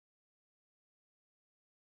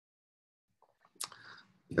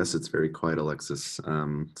Yes, it's very quiet, Alexis.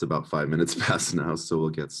 It's about 5 minutes past now, so we'll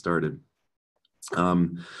get started.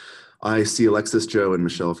 I see Alexis, Joe, and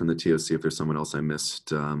Michelle from the TOC. If there's someone else I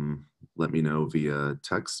missed, let me know via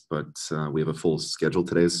text, but we have a full schedule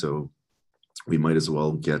today, so we might as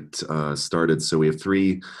well get started. So we have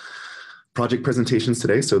 3 project presentations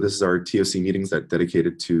today. So this is our TOC meetings that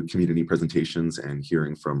dedicated to community presentations and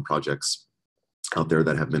hearing from projects out there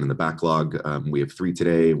that have been in the backlog. We have 3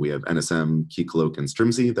 today. We have NSM, Keycloak, and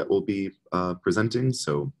Strimzy that will be presenting.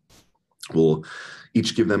 So we'll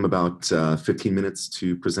each give them about 15 minutes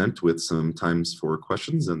to present with some times for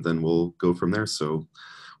questions, and then we'll go from there. So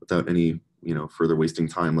without any further wasting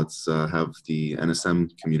time, let's have the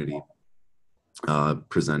NSM community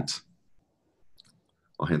present.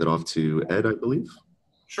 I'll hand it off to Ed, I believe.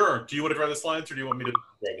 Sure. Do you want to drive the slides, or do you want me to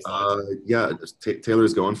drive the slides? Yeah,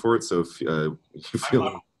 Taylor's going for it. So if you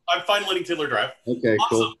feel... I'm fine letting Taylor drive. Okay, awesome.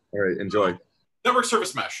 Cool. All right, enjoy. Network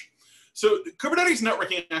service mesh. So Kubernetes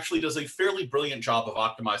networking actually does a fairly brilliant job of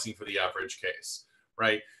optimizing for the average case,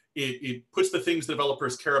 right? It puts the things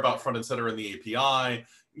developers care about front and center in the API,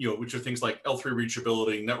 which are things like L3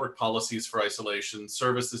 reachability, network policies for isolation,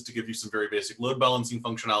 services to give you some very basic load balancing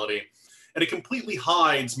functionality. And it completely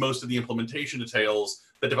hides most of the implementation details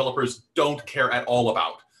that developers don't care at all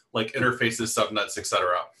about, like interfaces, subnets,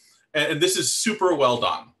 etc. And this is super well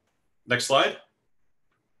done. Next slide.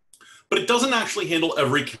 But it doesn't actually handle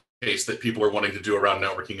every case that people are wanting to do around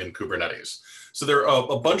networking in Kubernetes. So there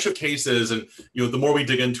are a bunch of cases, and the more we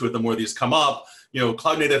dig into it, the more these come up.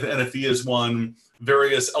 Cloud native NFV is one.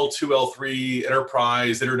 Various L2, L3,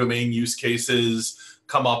 enterprise, interdomain use cases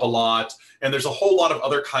come up a lot. And there's a whole lot of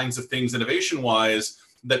other kinds of things innovation-wise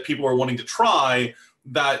that people are wanting to try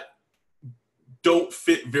that don't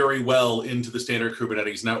fit very well into the standard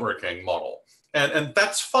Kubernetes networking model. And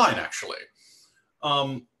that's fine, actually.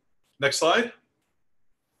 Next slide.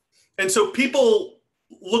 And so people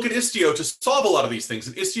look at Istio to solve a lot of these things.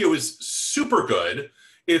 And Istio is super good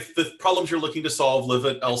if the problems you're looking to solve live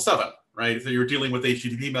at L7, right? If you're dealing with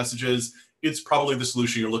HTTP messages, it's probably the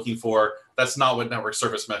solution you're looking for. That's not what network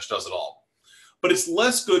service mesh does at all. But it's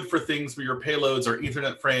less good for things where your payloads are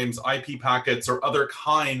Ethernet frames, IP packets, or other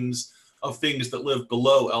kinds of things that live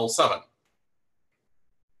below L7.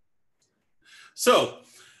 So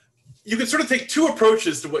you can sort of take 2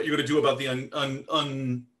 approaches to what you're going to do about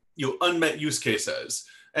the unmet use cases.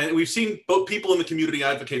 And we've seen both people in the community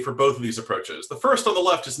advocate for both of these approaches. The first on the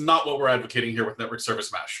left is not what we're advocating here with network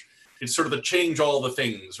service mesh. It's sort of the change all the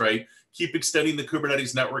things, right? Keep extending the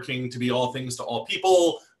Kubernetes networking to be all things to all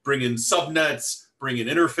people, bring in subnets, bring in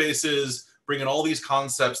interfaces, bring in all these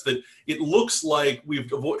concepts that it looks like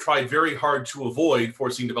we've tried very hard to avoid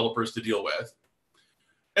forcing developers to deal with.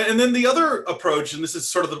 And then the other approach, and this is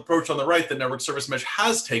sort of the approach on the right that network service mesh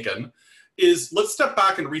has taken, is let's step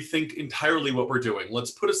back and rethink entirely what we're doing.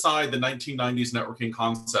 Let's put aside the 1990s networking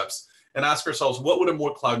concepts and ask ourselves, what would a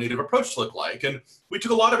more cloud native approach look like? And we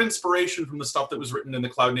took a lot of inspiration from the stuff that was written in the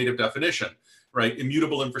cloud native definition, right?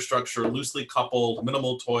 Immutable infrastructure, loosely coupled,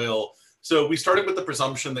 minimal toil. So we started with the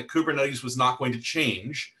presumption that Kubernetes was not going to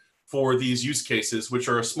change for these use cases, which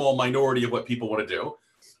are a small minority of what people want to do.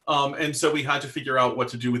 And so we had to figure out what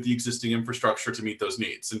to do with the existing infrastructure to meet those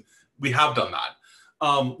needs. And we have done that.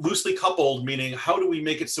 Loosely coupled, meaning how do we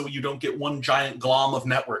make it so you don't get one giant glom of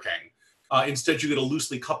networking? Instead, you get a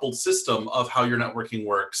loosely coupled system of how your networking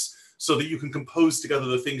works so that you can compose together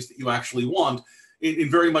the things that you actually want in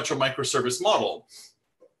very much a microservice model.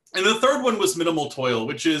 And the third one was minimal toil,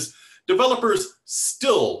 which is developers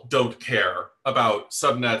still don't care about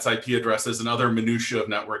subnets, IP addresses, and other minutiae of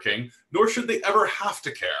networking, nor should they ever have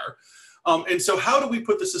to care. And so how do we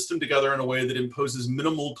put the system together in a way that imposes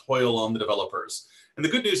minimal toil on the developers? And the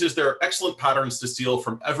good news is there are excellent patterns to steal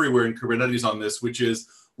from everywhere in Kubernetes on this, which is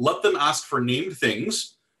let them ask for named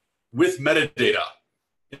things with metadata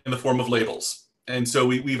in the form of labels. And so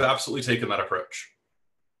we've absolutely taken that approach.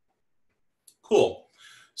 Cool.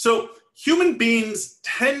 So human beings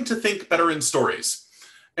tend to think better in stories.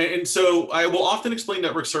 And so I will often explain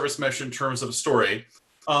network service mesh in terms of a story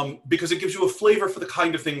because it gives you a flavor for the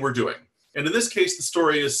kind of thing we're doing. And in this case, the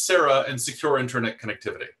story is Sarah and secure internet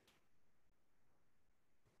connectivity.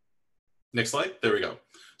 Next slide. There we go.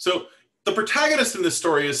 So the protagonist in this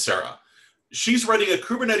story is Sarah. She's writing a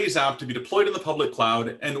Kubernetes app to be deployed in the public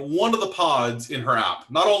cloud, and one of the pods in her app,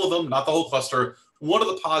 not all of them, not the whole cluster, one of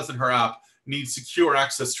the pods in her app needs secure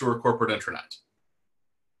access to her corporate intranet.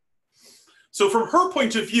 So from her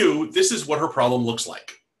point of view, this is what her problem looks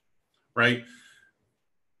like, right?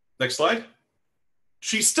 Next slide.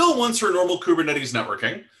 She still wants her normal Kubernetes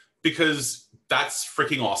networking because that's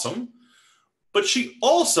freaking awesome. But she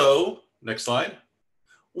also, next slide,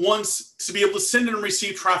 wants to be able to send and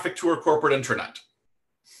receive traffic to her corporate intranet.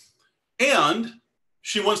 And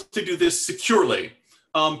she wants to do this securely.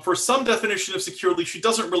 For some definition of securely, she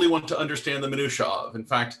doesn't really want to understand the minutiae of. In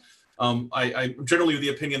fact, I'm generally of the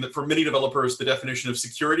opinion that for many developers, the definition of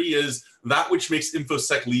security is that which makes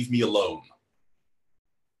InfoSec leave me alone.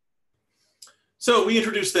 So we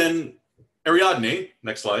introduced then Ariadne,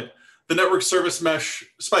 next slide, the network service mesh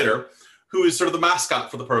spider, who is sort of the mascot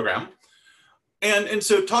for the program. And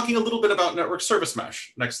so talking a little bit about network service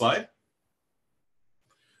mesh, next slide.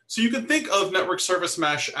 So you can think of network service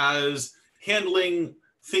mesh as handling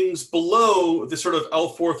things below the sort of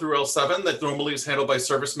L4 through L7 that normally is handled by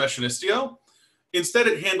service mesh and Istio. Instead,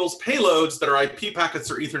 it handles payloads that are IP packets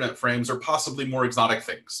or Ethernet frames or possibly more exotic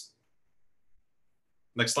things.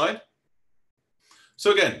 Next slide.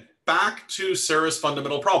 So again, back to Sarah's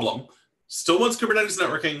fundamental problem. Still wants Kubernetes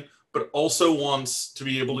networking, but also wants to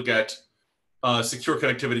be able to get secure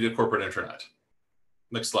connectivity to corporate intranet.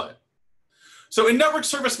 Next slide. So in network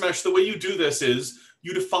service mesh, the way you do this is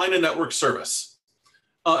you define a network service.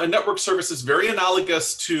 A network service is very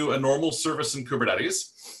analogous to a normal service in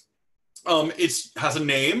Kubernetes. It has a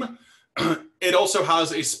name. It also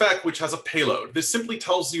has a spec, which has a payload. This simply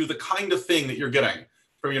tells you the kind of thing that you're getting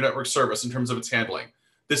from your network service in terms of its handling.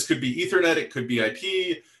 This could be Ethernet, it could be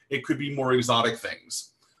IP, it could be more exotic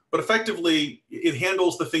things. But effectively, it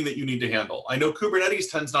handles the thing that you need to handle. I know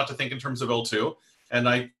Kubernetes tends not to think in terms of L2, and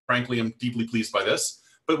I frankly am deeply pleased by this.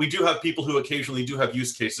 But we do have people who occasionally do have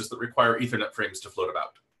use cases that require Ethernet frames to float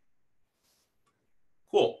about.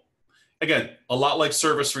 Cool. Again, a lot like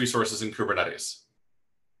service resources in Kubernetes.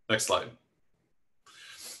 Next slide.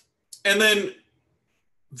 And then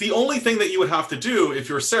the only thing that you would have to do if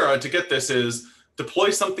you're Sarah to get this is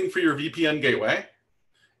deploy something for your VPN gateway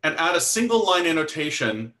and add a single line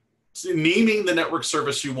annotation naming the network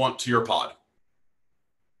service you want to your pod.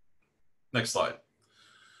 Next slide.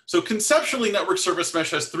 So conceptually, network service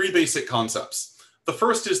mesh has three basic concepts. The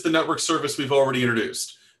first is the network service we've already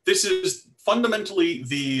introduced. This is fundamentally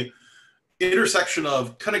the intersection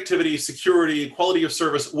of connectivity, security, quality of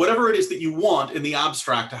service, whatever it is that you want in the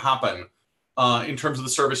abstract to happen in terms of the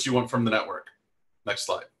service you want from the network. Next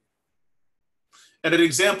slide. And an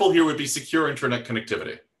example here would be secure intranet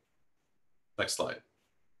connectivity. Next slide.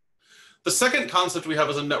 The second concept we have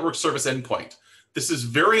is a network service endpoint. This is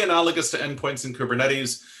very analogous to endpoints in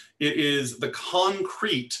Kubernetes. It is the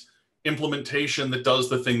concrete implementation that does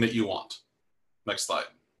the thing that you want. Next slide.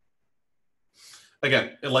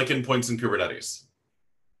 Again, like endpoints in Kubernetes.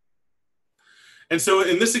 And so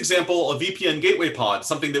in this example, a VPN gateway pod,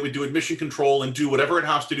 something that would do admission control and do whatever it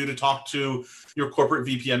has to do to talk to your corporate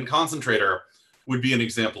VPN concentrator, would be an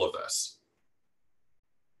example of this.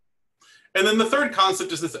 And then the third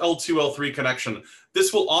concept is this L2, L3 connection.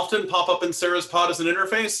 This will often pop up in Sarah's pod as an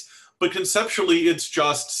interface, but conceptually it's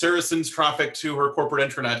just Sarah sends traffic to her corporate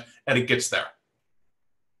intranet and it gets there.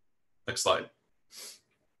 Next slide.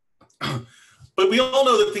 But we all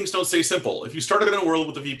know that things don't stay simple. If you started in a world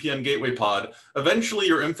with a VPN gateway pod, eventually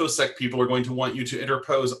your InfoSec people are going to want you to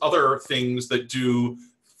interpose other things that do,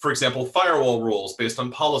 for example, firewall rules based on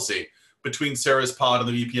policy between Sarah's pod and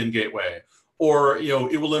the VPN gateway. Or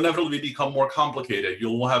it will inevitably become more complicated.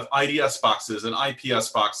 You'll have IDS boxes and IPS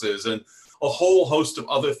boxes and a whole host of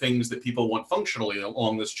other things that people want functionally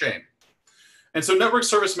along this chain. And so network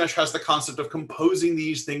service mesh has the concept of composing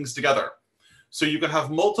these things together. So you can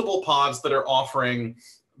have multiple pods that are offering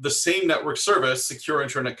the same network service, secure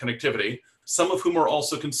intranet connectivity, some of whom are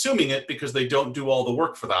also consuming it because they don't do all the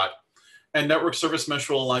work for that. And network service mesh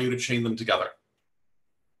will allow you to chain them together.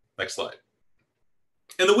 Next slide.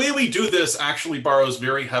 And the way we do this actually borrows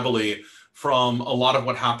very heavily from a lot of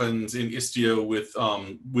what happens in Istio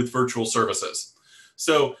with virtual services.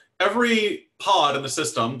 So every pod in the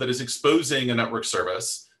system that is exposing a network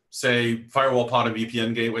service, say firewall pod and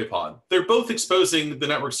VPN gateway pod, they're both exposing the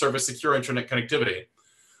network service secure intranet connectivity,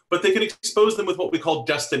 but they can expose them with what we call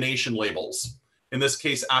destination labels. In this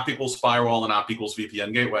case, app equals firewall and app equals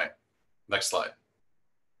VPN gateway. Next slide.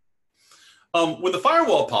 When the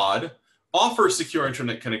firewall pod offers secure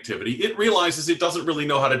intranet connectivity, it realizes it doesn't really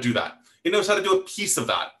know how to do that. It knows how to do a piece of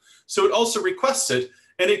that. So it also requests it,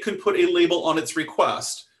 and it can put a label on its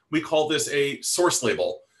request. We call this a source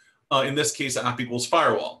label. In this case, app equals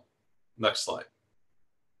firewall. Next slide.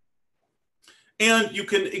 And you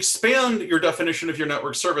can expand your definition of your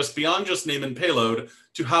network service beyond just name and payload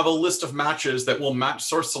to have a list of matches that will match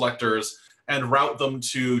source selectors and route them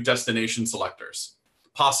to destination selectors,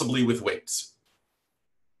 possibly with weights.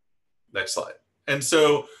 Next slide. And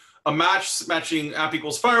so a matching app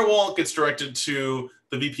equals firewall gets directed to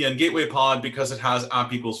the VPN gateway pod because it has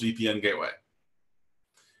app equals VPN gateway.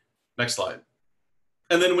 Next slide.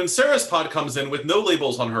 And then when Sarah's pod comes in with no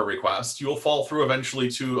labels on her request, you will fall through eventually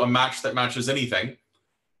to a match that matches anything.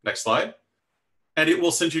 Next slide. And it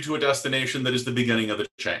will send you to a destination that is the beginning of the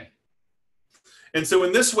chain. And so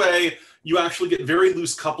in this way, you actually get very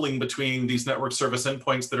loose coupling between these network service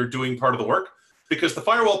endpoints that are doing part of the work, because the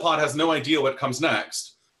firewall pod has no idea what comes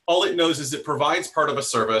next. All it knows is it provides part of a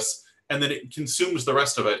service, and then it consumes the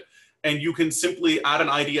rest of it. And you can simply add an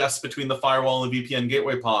IDS between the firewall and the VPN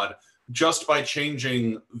gateway pod just by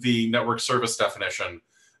changing the network service definition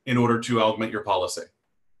in order to augment your policy.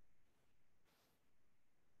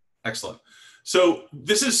 Excellent. So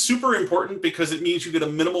this is super important because it means you get a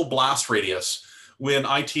minimal blast radius when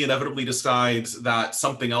IT inevitably decides that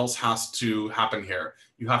something else has to happen here.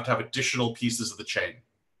 You have to have additional pieces of the chain.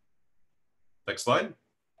 Next slide.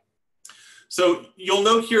 So you'll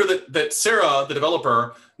note here that Sarah, the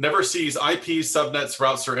developer, never sees IPs, subnets,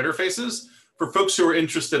 routes, or interfaces. For folks who are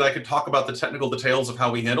interested, I could talk about the technical details of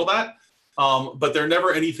how we handle that, but they're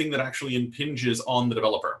never anything that actually impinges on the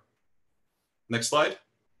developer. Next slide.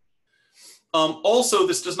 Also,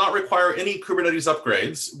 this does not require any Kubernetes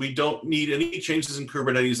upgrades. We don't need any changes in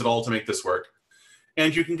Kubernetes at all to make this work.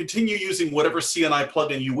 And you can continue using whatever CNI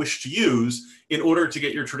plugin you wish to use in order to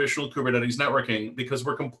get your traditional Kubernetes networking, because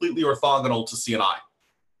we're completely orthogonal to CNI.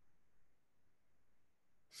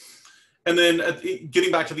 And then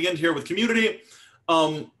getting back to the end here with community.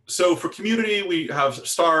 So for community, we have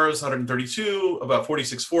stars, 132, about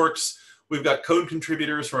 46 forks. We've got code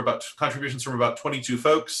contributors contributions from about 22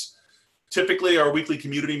 folks. Typically, our weekly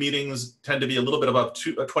community meetings tend to be a little bit above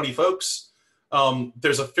 20 folks.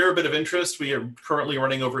 There's a fair bit of interest. We are currently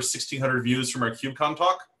running over 1,600 views from our KubeCon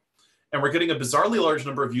talk, and we're getting a bizarrely large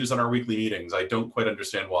number of views on our weekly meetings. I don't quite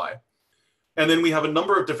understand why. And then we have a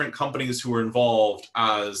number of different companies who are involved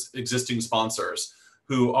as existing sponsors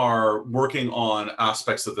who are working on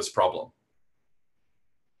aspects of this problem.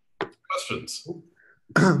 Questions?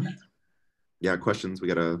 Yeah, questions. We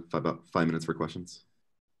got about 5 minutes for questions.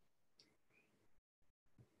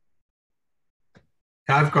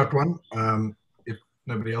 I've got one, if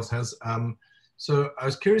nobody else has. So I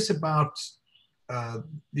was curious about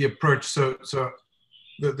the approach. So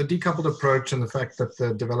the decoupled approach and the fact that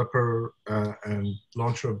the developer and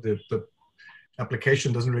launcher of the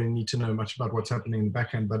application doesn't really need to know much about what's happening in the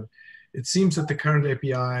backend, but it seems that the current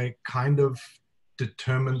API kind of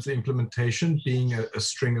determines the implementation being a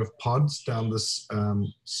string of pods down this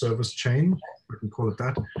service chain, we can call it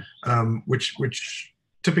that, which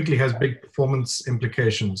typically has big performance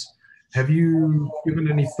implications. Have you given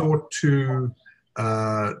any thought to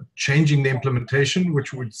changing the implementation,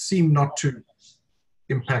 which would seem not to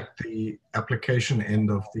impact the application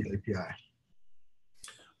end of the API?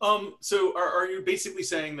 So are you basically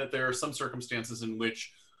saying that there are some circumstances in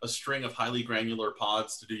which a string of highly granular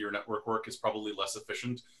pods to do your network work is probably less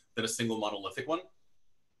efficient than a single monolithic one?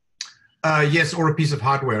 Yes, or a piece of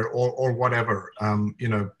hardware or whatever,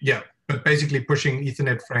 yeah. But basically pushing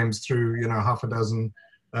Ethernet frames through, half a dozen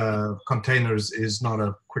containers is not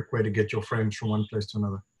a quick way to get your frames from one place to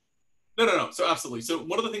another. No. So absolutely. So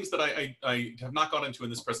one of the things that I have not got into in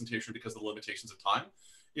this presentation because of the limitations of time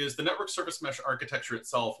is the network service mesh architecture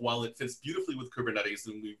itself, while it fits beautifully with Kubernetes,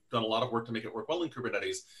 and we've done a lot of work to make it work well in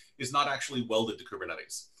Kubernetes, is not actually welded to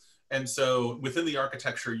Kubernetes. And so within the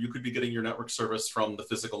architecture, you could be getting your network service from the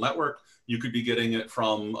physical network. You could be getting it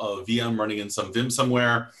from a VM running in some Vim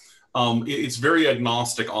somewhere. It's very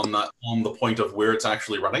agnostic on the point of where it's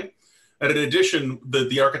actually running. And in addition,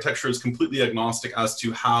 the architecture is completely agnostic as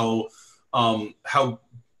to how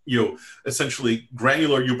essentially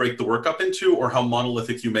granular you break the work up into or how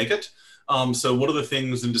monolithic you make it. So one of the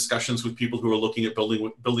things in discussions with people who are looking at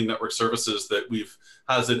building network services that we've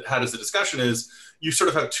had as a discussion is you sort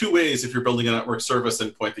of have two ways if you're building a network service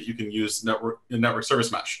endpoint that you can use network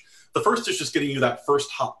service mesh. The first is just getting you that first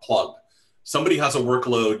hot plug. Somebody has a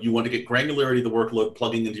workload, you want to get granularity of the workload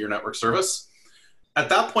plugging into your network service. At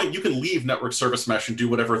that point, you can leave network service mesh and do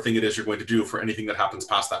whatever thing it is you're going to do for anything that happens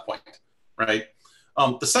past that point, right?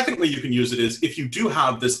 The second way you can use it is if you do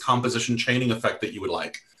have this composition chaining effect that you would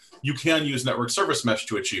like, you can use network service mesh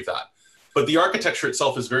to achieve that. But the architecture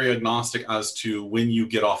itself is very agnostic as to when you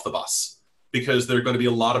get off the bus, because there are going to be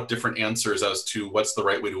a lot of different answers as to what's the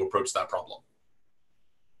right way to approach that problem.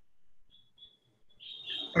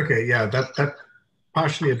 Okay, yeah, that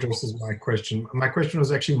partially addresses my question. My question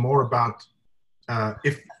was actually more about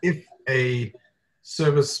if a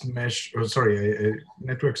service mesh, or sorry, a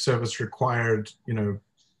network service required,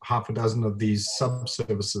 half a dozen of these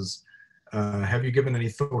sub-services, have you given any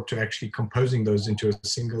thought to actually composing those into a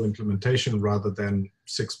single implementation rather than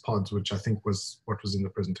 6 pods, which I think was what was in the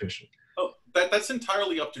presentation? Oh, That's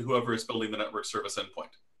entirely up to whoever is building the network service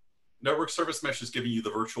endpoint. Network service mesh is giving you the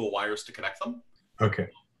virtual wires to connect them. Okay.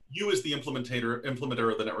 You, as the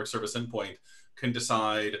implementer of the network service endpoint, can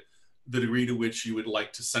decide the degree to which you would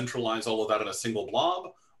like to centralize all of that in a single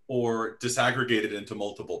blob or disaggregate it into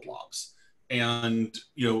multiple blobs. And,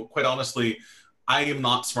 you know, quite honestly, I am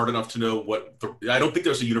not smart enough to know I don't think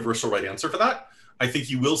there's a universal right answer for that. I think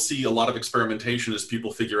you will see a lot of experimentation as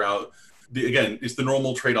people figure out, again, it's the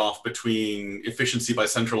normal trade-off between efficiency by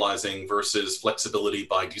centralizing versus flexibility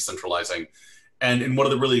by decentralizing. And one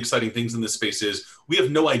of the really exciting things in this space is we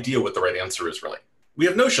have no idea what the right answer is, really. We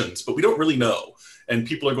have notions, but we don't really know. And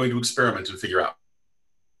people are going to experiment and figure out.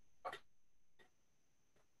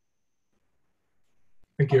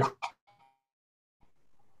 Thank you.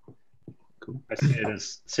 Cool. I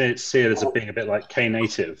see it as being a bit like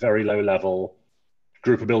Knative, very low level,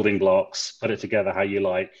 group of building blocks, put it together how you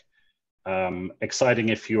like. Exciting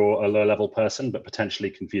if you're a low level person, but potentially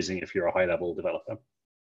confusing if you're a high level developer.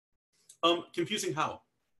 Confusing how?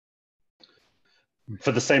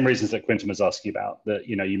 For the same reasons that Quintum was asking about, that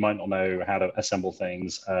you might not know how to assemble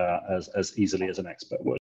things as easily as an expert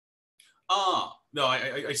would. No,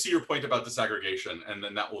 I see your point about disaggregation, and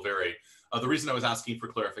then that will vary. The reason I was asking for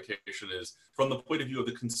clarification is from the point of view of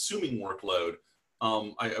the consuming workload,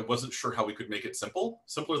 I wasn't sure how we could make it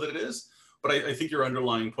simpler than it is. But I think your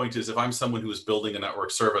underlying point is if I'm someone who is building a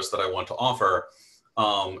network service that I want to offer,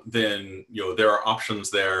 then there are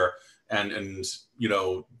options there. And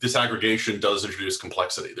disaggregation does introduce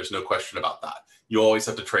complexity. There's no question about that. You always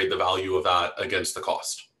have to trade the value of that against the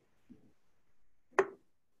cost.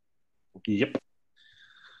 Yep.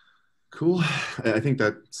 Cool. I think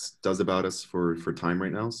that does about us for time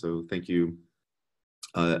right now. So thank you,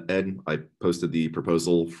 Ed. I posted the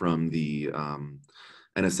proposal from the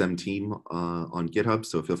NSM team on GitHub,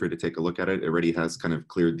 so feel free to take a look at it. It already has kind of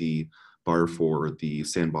cleared the bar for the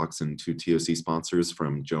sandbox and 2 TOC sponsors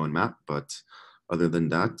from Joe and Matt. But other than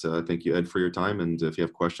that, thank you, Ed, for your time. And if you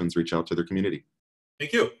have questions, reach out to their community.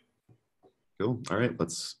 Thank you. Cool. All right,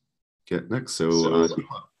 let's get next. So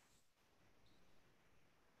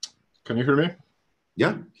can you hear me?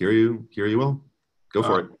 Yeah, hear you well. Go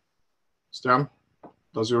for it. Stan,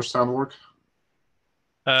 does your sound work?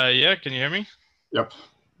 Yeah, can you hear me? Yep.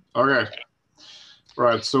 Okay.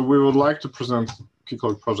 Right, so we would like to present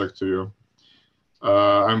KeyCloud project to you.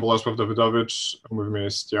 I'm Bolesław Dawidowicz, and with me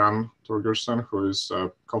is Stian Torgersen, who is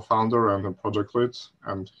a co-founder and a project lead,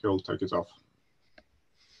 and he'll take it off.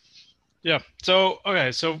 Yeah, so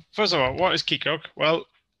first of all, what is KeyCloud? Well,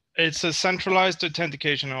 it's a centralized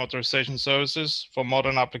authentication and authorization services for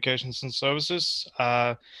modern applications and services.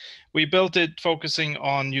 We built it focusing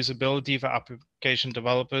on usability for application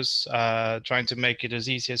developers, trying to make it as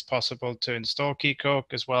easy as possible to install KeyCloud,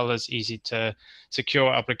 as well as easy to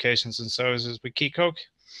secure applications and services with KeyCloud.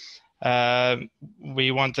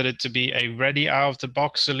 We wanted it to be a ready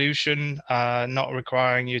out-of-the-box solution, not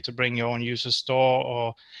requiring you to bring your own user store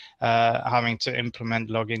or having to implement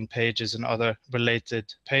login pages and other related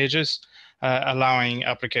pages, allowing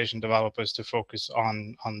application developers to focus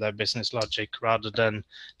on their business logic rather than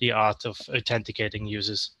the art of authenticating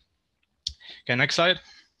users. Okay, next slide.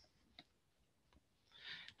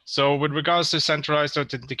 So with regards to centralized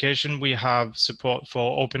authentication, we have support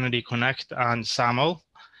for OpenID Connect and SAML.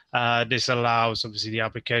 This allows, obviously, the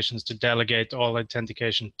applications to delegate all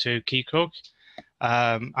authentication to KeyCloud.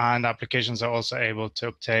 And applications are also able to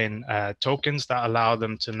obtain tokens that allow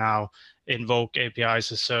them to now invoke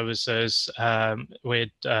APIs as services with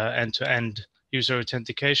end-to-end user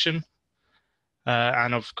authentication.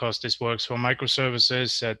 And of course, this works for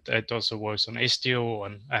microservices. It also works on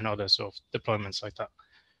Istio and other sort of deployments like that.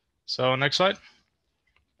 So next slide.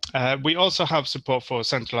 We also have support for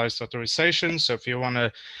centralized authorization. So if you want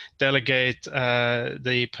to delegate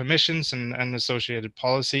the permissions and associated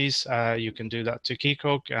policies, you can do that to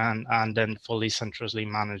KeyCloud and then fully centrally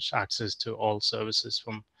manage access to all services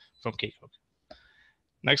from KeyCloud.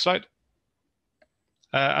 Next slide.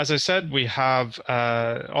 As I said, we have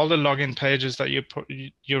all the login pages that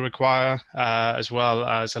you require, as well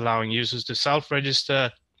as allowing users to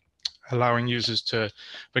self-register, allowing users to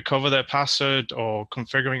recover their password or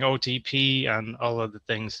configuring OTP and all of the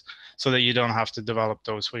things so that you don't have to develop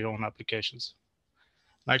those for your own applications.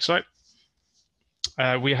 Next slide.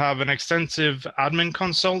 We have an extensive admin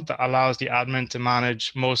console that allows the admin to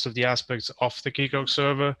manage most of the aspects of the KeyCloud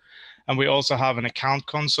server. And we also have an account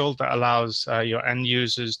console that allows your end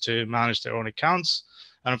users to manage their own accounts.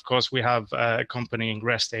 And of course, we have accompanying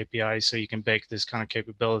REST APIs, so you can bake this kind of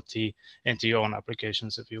capability into your own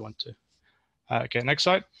applications if you want to. Okay, next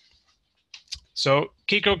slide. So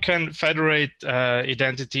KeyCloak can federate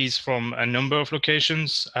identities from a number of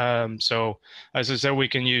locations. So as I said, we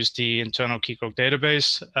can use the internal KeyCloak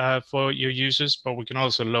database for your users, but we can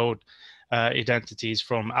also load identities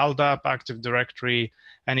from LDAP, Active Directory,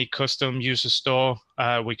 any custom user store.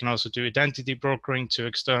 We can also do identity brokering to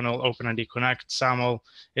external OpenID Connect, SAML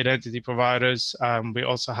identity providers. We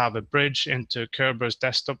also have a bridge into Kerberos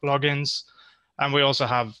desktop logins. And we also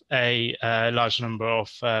have a large number of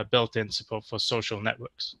built-in support for social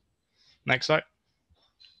networks. Next slide.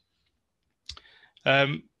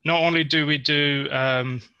 Not only do we do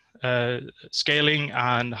scaling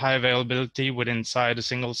and high availability within inside a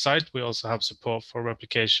single site, we also have support for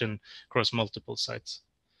replication across multiple sites.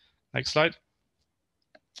 Next slide.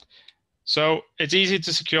 So it's easy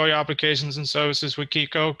to secure your applications and services with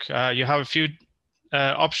KeyCloak. You have a few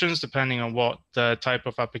options depending on what type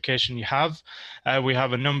of application you have. We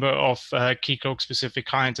have a number of KeyCloak specific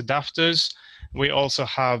client adapters. We also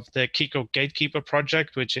have the KeyCloak Gatekeeper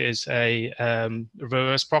project, which is a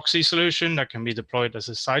reverse proxy solution that can be deployed as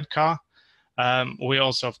a sidecar. We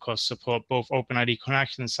also, of course, support both OpenID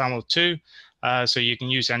Connect and SAML 2. So you can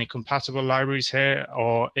use any compatible libraries here,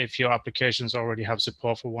 or if your applications already have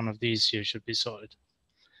support for one of these, you should be sorted.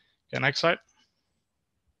 Okay, next slide.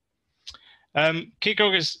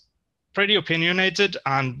 KeyCloak is pretty opinionated,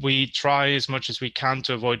 and we try as much as we can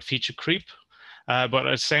to avoid feature creep. But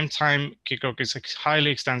at the same time, KeyCloak is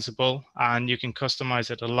highly extensible, and you can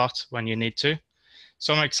customize it a lot when you need to.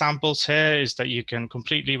 Some examples here is that you can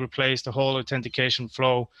completely replace the whole authentication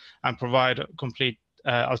flow and provide complete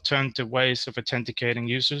alternative ways of authenticating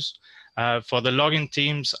users. For the login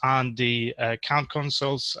teams and the account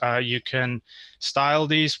consoles, you can style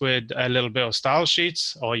these with a little bit of style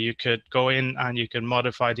sheets, or you could go in and you can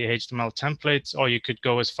modify the HTML templates, or you could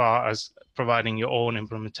go as far as providing your own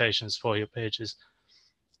implementations for your pages.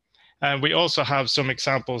 We also have some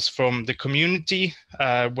examples from the community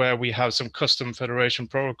where we have some custom federation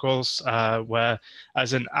protocols where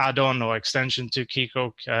as an add-on or extension to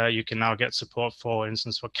KeyCloak, you can now get support for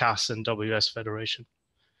instance, for CAS and WS federation.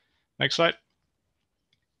 Next slide.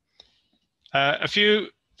 A few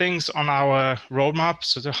things on our roadmap.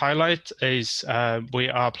 So to highlight is we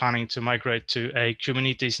are planning to migrate to a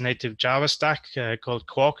Kubernetes native Java stack called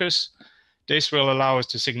Quarkus. This will allow us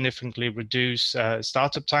to significantly reduce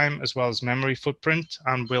startup time as well as memory footprint,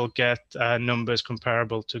 and we'll get numbers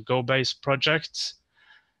comparable to Go-based projects.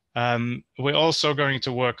 We're also going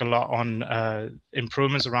to work a lot on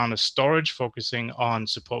improvements around the storage, focusing on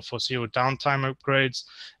support for zero downtime upgrades,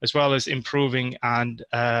 as well as improving and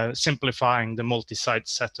simplifying the multi-site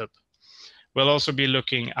setup. We'll also be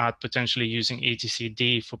looking at potentially using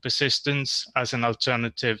etcd for persistence as an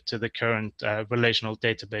alternative to the current relational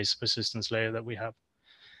database persistence layer that we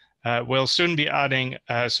have. We'll soon be adding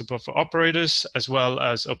support for operators as well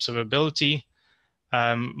as observability.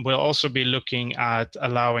 We'll also be looking at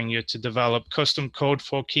allowing you to develop custom code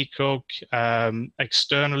for KeyCloak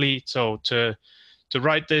externally. So to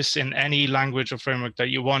write this in any language or framework that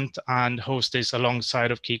you want and host this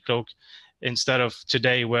alongside of KeyCloak, instead of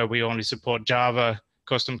today where we only support Java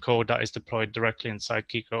custom code that is deployed directly inside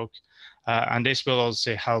KeyCloak. And this will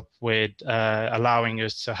also help with allowing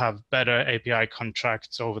us to have better API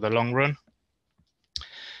contracts over the long run.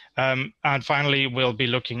 And finally, we'll be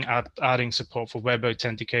looking at adding support for web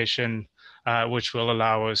authentication, which will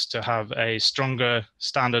allow us to have a stronger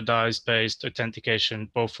standardized based authentication,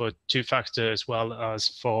 both for two-factor as well as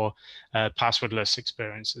for passwordless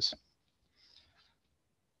experiences.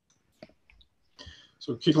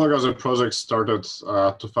 So KeyCloak as a project started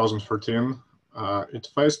 2013. It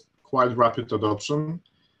faced quite rapid adoption,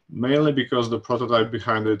 mainly because the prototype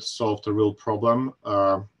behind it solved a real problem,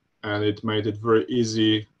 and it made it very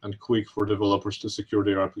easy and quick for developers to secure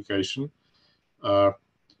their application. And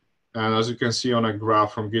as you can see on a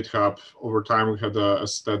graph from GitHub, over time we had a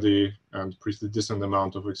steady and pretty decent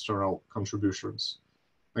amount of external contributions.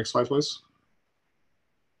 Next slide, please.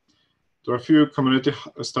 There are a few community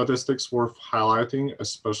statistics worth highlighting,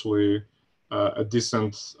 especially a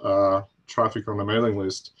decent traffic on the mailing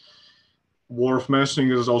list. Worth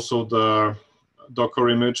mentioning is also the Docker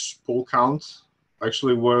image pull count.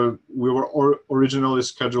 Actually, we were originally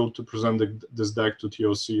scheduled to present this deck to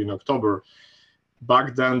TOC in October.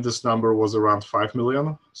 Back then, this number was around 5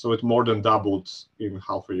 million, so it more than doubled in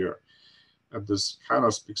half a year. And this kind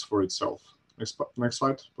of speaks for itself. Next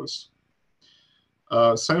slide, please.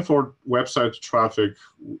 Same for website traffic.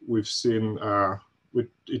 We've seen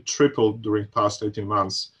it tripled during past 18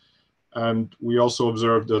 months. And we also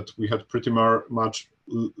observed that we had pretty much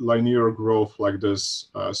linear growth like this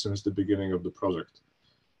since the beginning of the project.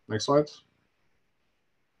 Next slide.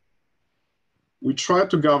 We tried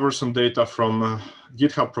to gather some data from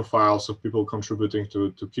GitHub profiles of people contributing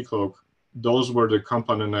to Keycloak. Those were the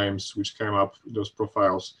company names which came up in those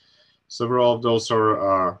profiles. Several of those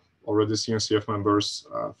are already CNCF members.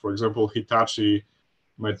 For example, Hitachi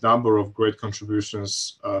made a number of great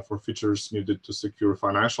contributions for features needed to secure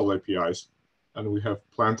financial APIs. And we have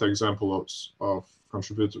plenty of examples of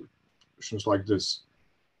contributions like this.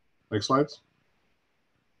 Next slide.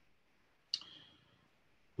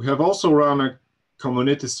 We have also run a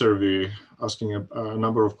community survey asking a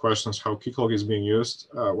number of questions how Keycloak is being used.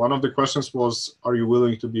 One of the questions was, are you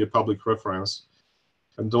willing to be a public reference?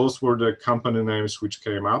 And those were the company names which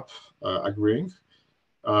came up agreeing.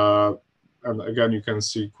 And again, you can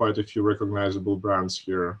see quite a few recognizable brands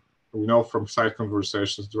here. We know from side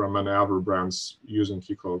conversations there are many other brands using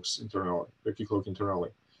Keycloak internally.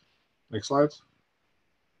 Next slide.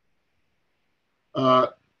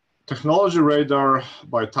 Technology Radar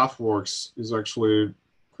by ToughWorks is actually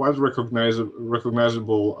quite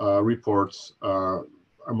recognizable report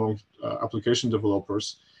among application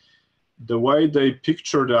developers. The way they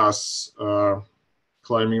pictured us,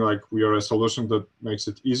 claiming like we are a solution that makes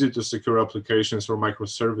it easy to secure applications or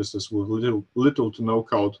microservices with little to no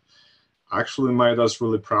code, actually made us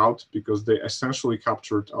really proud because they essentially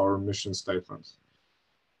captured our mission statement.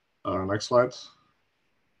 Next slide.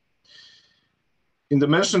 In the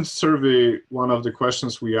mentioned survey, one of the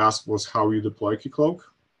questions we asked was how you deploy Keycloak.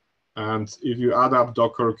 And if you add up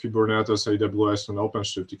Docker, Kubernetes, AWS, and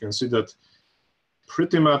OpenShift, you can see that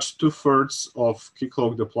pretty much 2/3 of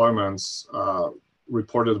Keycloak deployments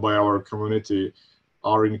reported by our community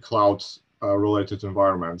are in cloud-related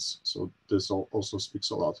environments. So this also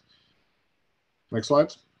speaks a lot. Next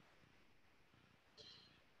slide.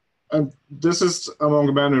 And this is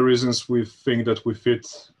among many reasons we think that we fit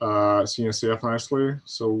CNCF nicely.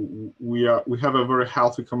 So we have a very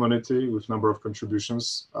healthy community with a number of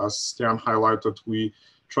contributions. As Stian highlighted, we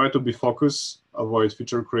try to be focused, avoid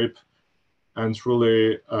feature creep, and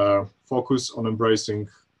really focus on embracing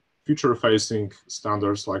future-facing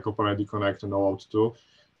standards like OpenID Connect and OAuth 2,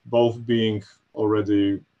 both being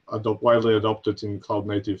already widely adopted in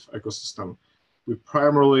cloud-native ecosystem. We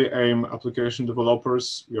primarily aim application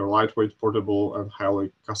developers. We are lightweight, portable, and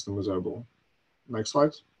highly customizable. Next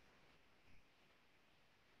slide.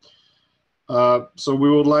 So we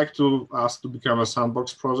would like to ask to become a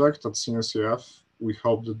sandbox project at CNCF. We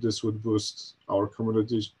hope that this would boost our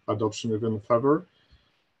community adoption even further.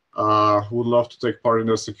 Would love to take part in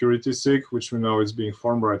the security SIG, which we know is being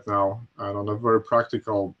formed right now. And on a very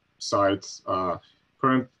practical side,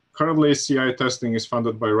 currently CI testing is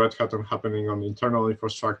funded by Red Hat and happening on internal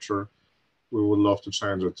infrastructure. We would love to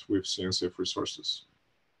change it with CNCF resources.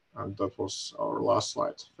 And that was our last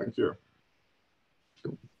slide. Thank you.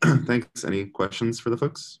 Thanks. Any questions for the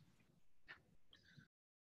folks?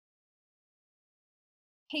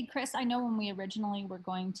 Hey, Chris, I know when we originally were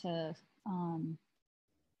going to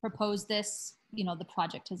propose this, you know, the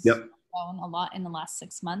project has grown a lot in the last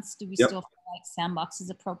 6 months. Do we still feel like Sandbox is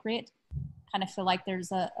appropriate? Kind of feel like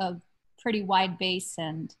there's a pretty wide base,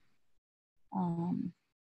 and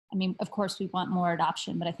I mean, of course we want more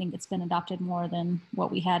adoption, but I think it's been adopted more than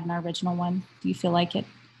what we had in our original one. Do you feel like it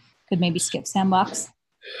could maybe skip Sandbox?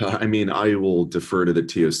 I mean, I will defer to the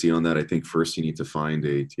TOC on that. I think first you need to find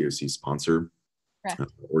a TOC sponsor,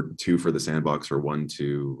 or two for the Sandbox, or one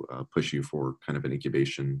to push you for kind of an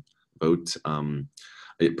incubation vote.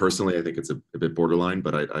 Personally, I think it's a bit borderline,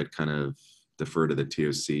 but I'd kind of defer to the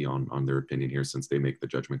TOC on their opinion here, since they make the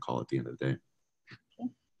judgment call at the end of the day.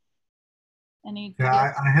 Okay.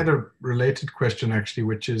 Yeah, I had a related question actually,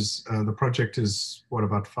 which is the project is what,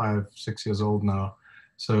 about 5-6 years old now.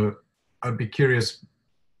 So I'd be curious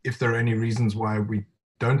if there are any reasons why we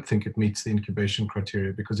don't think it meets the incubation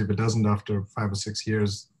criteria, because if it doesn't after 5 or 6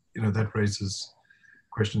 years, you know, that raises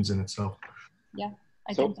questions in itself. Yeah,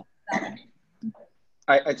 I think that.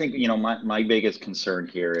 I think, you know, my biggest concern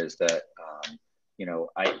here is that, you know,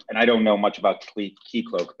 I don't know much about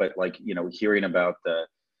Keycloak, but like, you know, hearing about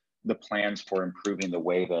the plans for improving the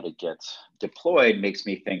way that it gets deployed makes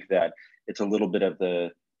me think that it's a little bit of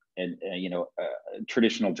you know,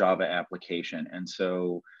 traditional Java application. And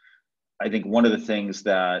so I think one of the things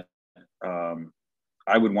that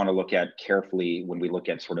I would want to look at carefully when we look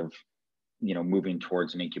at sort of, you know, moving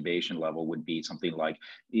towards an incubation level would be something like,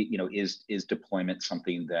 you know, is deployment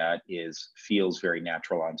something that feels very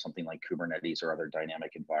natural on something like Kubernetes or other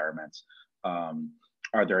dynamic environments?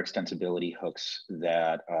 Are there extensibility hooks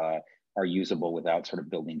that are usable without sort of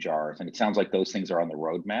building jars? And it sounds like those things are on the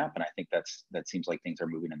roadmap, and I think that seems like things are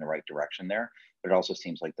moving in the right direction there. But it also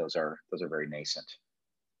seems like those are very nascent.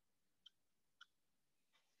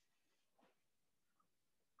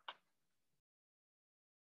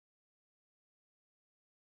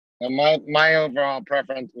 My overall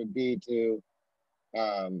preference would be to,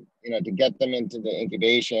 to get them into the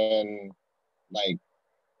incubation, like,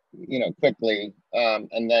 quickly,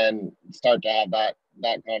 and then start to have that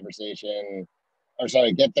conversation, or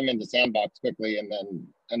sorry, get them into sandbox quickly, and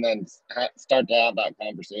then start to have that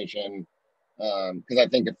conversation. Because I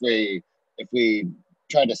think if we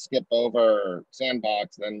try to skip over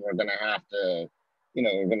sandbox, then we're gonna have to,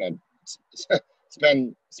 we're gonna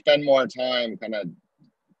spend more time kind of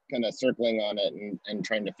circling on it and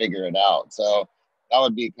trying to figure it out. So that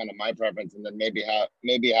would be kind of my preference, and then maybe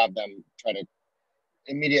have them try to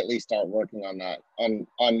immediately start working on that, on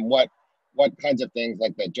what kinds of things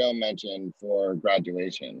like that Joe mentioned for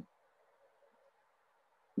graduation.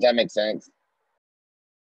 Does that make sense?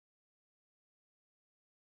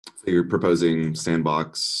 So you're proposing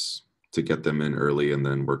sandbox to get them in early and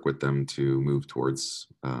then work with them to move towards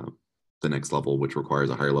the next level, which requires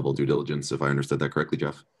a higher level due diligence, if I understood that correctly,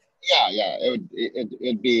 Jeff? Yeah,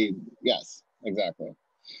 it'd be, yes, exactly.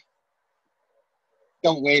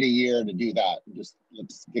 Don't wait a year to do that. Just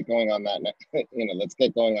let's get going on that. Let's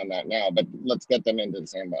get going on that now. But let's get them into the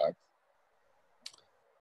sandbox.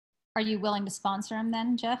 Are you willing to sponsor them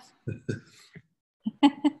then, Jeff?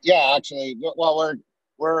 Yeah, actually, well,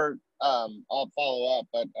 we're I'll follow up,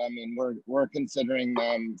 but I mean, we're considering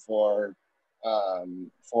them for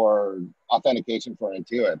authentication for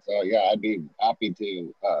Intuit. So yeah, I'd be happy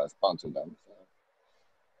to sponsor them.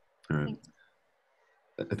 So. All right.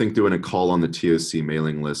 I think doing a call on the TOC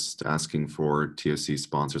mailing list, asking for TOC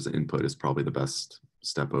sponsors and input is probably the best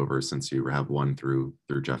step over, since you have one through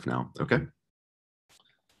Jeff now. Okay.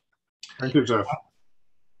 Thank you, Jeff.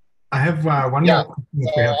 I have one more question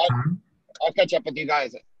if we have time. I'll catch up with you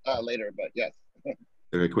guys later, but yes.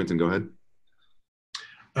 Okay, Quentin, go ahead.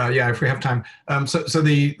 Yeah, if we have time. So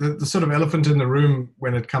the sort of elephant in the room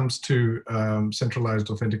when it comes to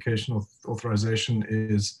centralized authentication authorization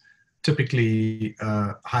is typically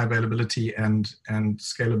high availability and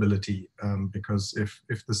scalability, because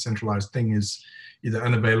if the centralized thing is either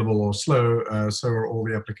unavailable or slow, so are all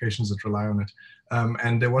the applications that rely on it.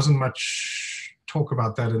 And there wasn't much talk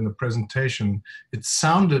about that in the presentation. It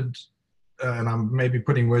sounded, and I'm maybe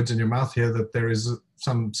putting words in your mouth here, that there is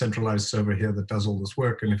some centralized server here that does all this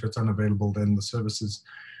work, and if it's unavailable, then the service is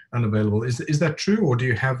unavailable. Is that true, or do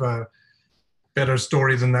you have a better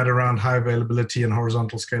story than that around high availability and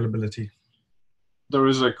horizontal scalability? There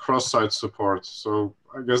is a cross-site support. So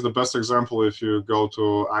I guess the best example, if you go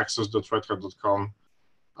to access.redhat.com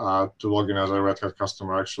to log in as a Red Hat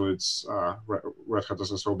customer, actually it's Red Hat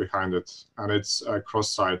SSO behind it, and it's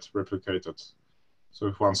cross-site replicated. So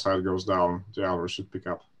if one side goes down, the other should pick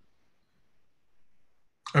up.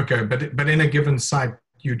 Okay, but in a given site,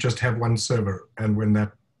 you just have one server, and when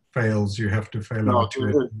that fails, you have to fail over to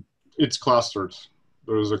it. It's clustered.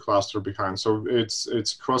 There is a cluster behind. So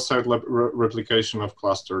it's cross-site replication of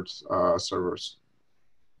clustered servers.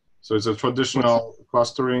 So it's a traditional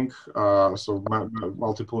clustering, so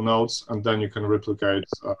multiple nodes, and then you can replicate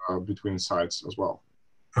between sites as well.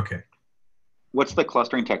 Okay. What's the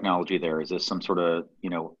clustering technology there? Is this some sort of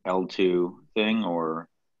L2 thing, or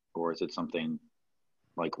is it something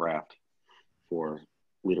like Raft for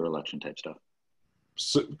leader election type stuff?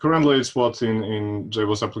 So currently, it's what's in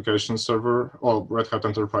JBoss application server or Red Hat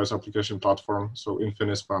Enterprise Application Platform, so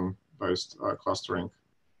InfiniSpan-based clustering.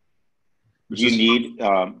 Do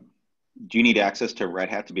you need access to Red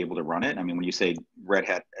Hat to be able to run it? I mean, when you say Red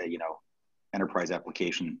Hat, Enterprise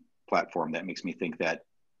Application Platform, that makes me think that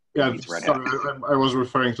yeah, sorry, I was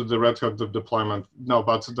referring to the Red Hat deployment. No,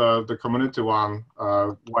 but the community one,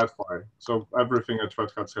 Wi-Fi. So everything at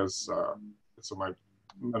Red Hat has, it's on my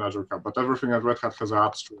manager cap, but everything at Red Hat has an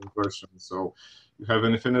upstream version. So you have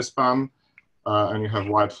InfiniSpan and you have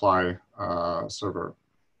Wi-Fi server.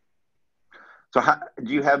 So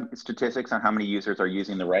do you have statistics on how many users are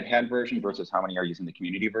using the Red Hat version versus how many are using the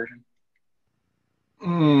community version?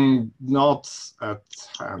 Not at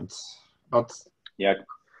hand, but yeah,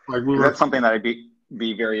 like that's something that I'd be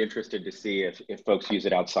very interested to see if folks use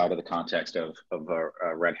it outside of the context of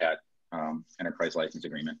a Red Hat enterprise license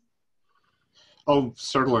agreement. Oh,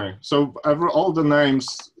 certainly. So all the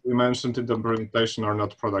names we mentioned in the presentation are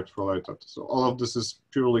not product related. So all of this is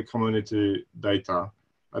purely community data.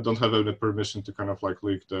 I don't have any permission to kind of like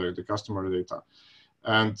leak the customer data.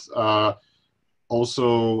 And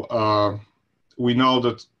also we know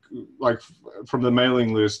that like from the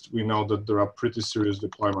mailing list, we know that there are pretty serious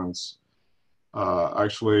deployments.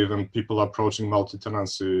 Actually, even people approaching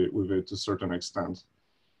multi-tenancy with it to a certain extent.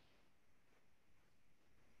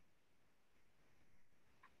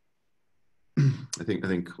 I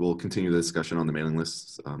think we'll continue the discussion on the mailing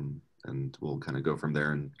lists and we'll kind of go from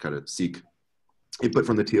there and kind of seek input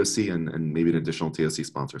from the TOC and maybe an additional TOC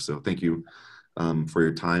sponsor. So thank you for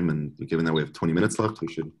your time, and given that we have 20 minutes left, we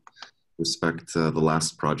should respect the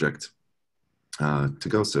last project to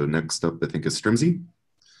go. So next up, I think, is Strimzy.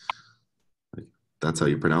 That's how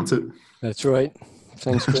you pronounce it? That's right.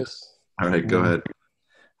 Thanks, Chris. All right, go ahead.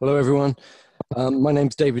 Hello, everyone. My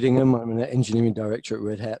name's David Ingham. I'm an engineering director at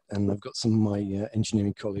Red Hat, and I've got some of my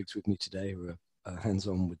engineering colleagues with me today who are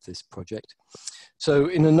hands-on with this project. So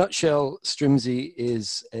in a nutshell, Strimzy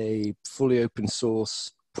is a fully open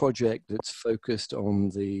source project that's focused on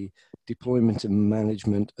the deployment and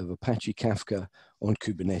management of Apache Kafka on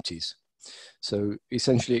Kubernetes. So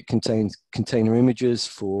essentially it contains container images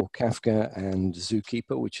for Kafka and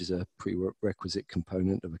Zookeeper, which is a prerequisite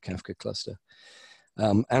component of a Kafka cluster,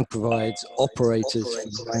 and provides operators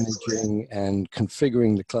for managing and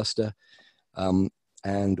configuring the cluster,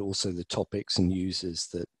 and also the topics and users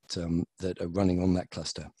that are running on that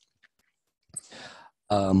cluster.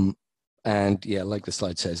 And yeah, like the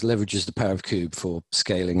slide says, leverages the power of Kube for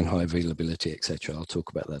scaling and high availability, etc. I'll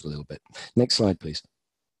talk about that a little bit. Next slide, please.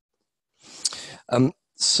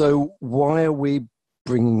 So why are we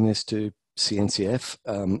bringing this to CNCF?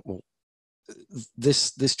 Well,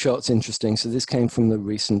 this chart's interesting. So this came from the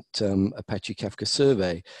recent Apache Kafka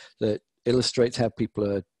survey that illustrates how people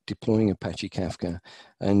are deploying Apache Kafka.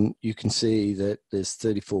 And you can see that there's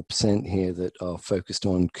 34% here that are focused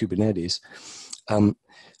on Kubernetes.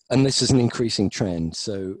 And this is an increasing trend.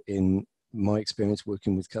 So in my experience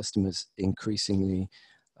working with customers, increasingly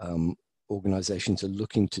organizations are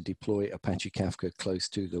looking to deploy Apache Kafka close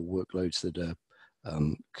to the workloads that are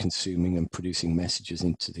consuming and producing messages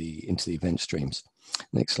into the event streams.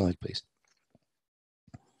 Next slide, please.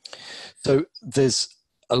 So there's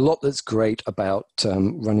a lot that's great about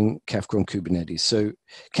running Kafka on Kubernetes. So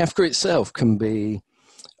Kafka itself can be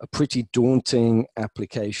a pretty daunting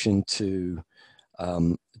application to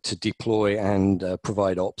deploy and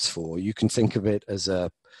provide ops for. You can think of it as a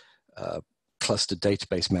cluster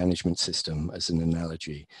database management system as an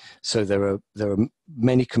analogy. So there are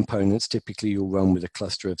many components. Typically you'll run with a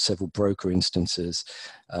cluster of several broker instances.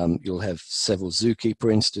 You'll have several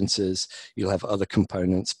Zookeeper instances. You'll have other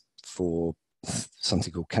components for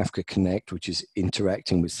something called Kafka Connect, which is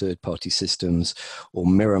interacting with third-party systems, or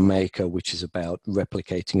Mirror Maker, which is about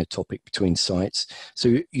replicating a topic between sites.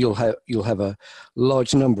 So you'll have a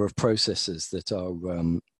large number of processes that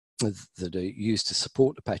are used to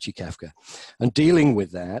support Apache Kafka, and dealing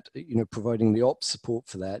with that, providing the ops support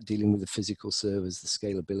for that, dealing with the physical servers, the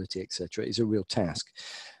scalability, etc., is a real task.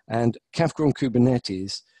 And Kafka on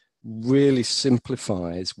Kubernetes really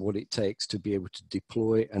simplifies what it takes to be able to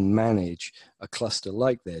deploy and manage a cluster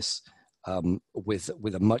like this with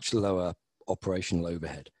a much lower operational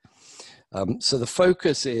overhead. So the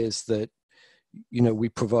focus is that we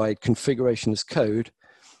provide configuration as code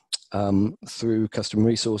through custom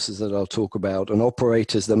resources that I'll talk about, and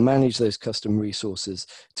operators that manage those custom resources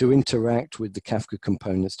to interact with the Kafka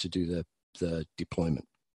components to do the deployment.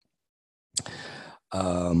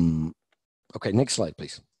 Okay, next slide,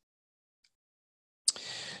 please.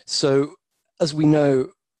 So as we know,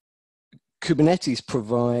 Kubernetes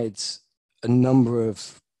provides a number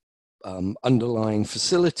of underlying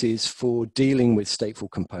facilities for dealing with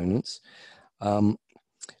stateful components,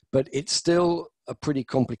 but it's still a pretty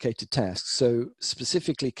complicated task. So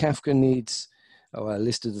specifically, Kafka needs a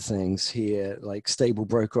list of the things here, like stable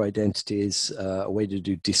broker identities, a way to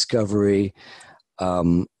do discovery,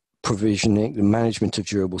 provisioning, the management of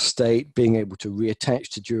durable state, being able to reattach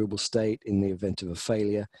to durable state in the event of a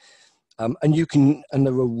failure. And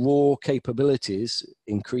there are raw capabilities.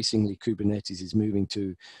 Increasingly, Kubernetes is moving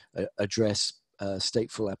to address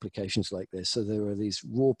stateful applications like this. So there are these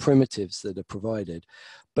raw primitives that are provided,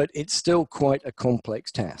 but it's still quite a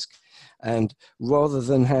complex task. And rather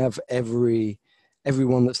than have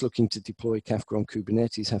everyone that's looking to deploy Kafka on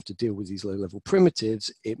Kubernetes have to deal with these low-level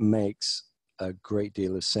primitives, it makes a great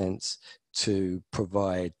deal of sense to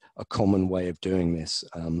provide a common way of doing this,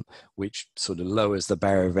 which sort of lowers the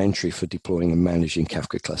barrier of entry for deploying and managing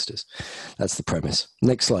Kafka clusters. That's the premise.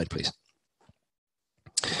 Next slide, please.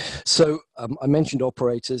 So I mentioned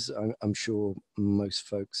operators. I'm sure most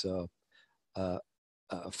folks are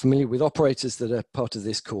familiar with operators that are part of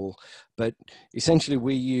this call, but essentially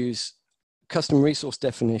we use custom resource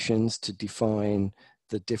definitions to define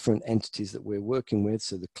the different entities that we're working with,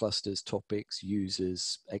 so the clusters, topics,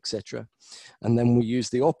 users, etc. And then we use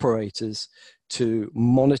the operators to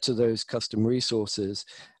monitor those custom resources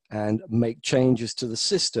and make changes to the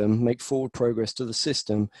system, make forward progress to the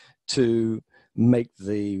system to make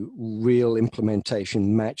the real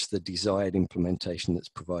implementation match the desired implementation that's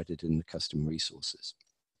provided in the custom resources.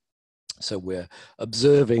 So we're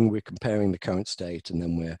observing, we're comparing the current state, and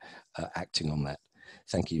then we're acting on that.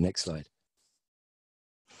 Thank you. Next slide.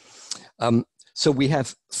 So we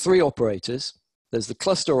have three operators. There's the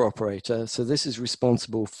cluster operator. So this is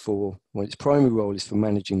responsible for, well, its primary role is for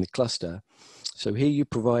managing the cluster. So here you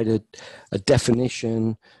provided a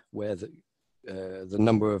definition where the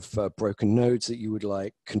number of broken nodes that you would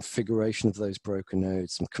like, configuration of those broken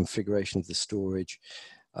nodes, and configuration of the storage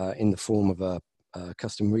in the form of a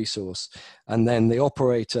custom resource. And then the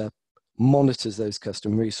operator monitors those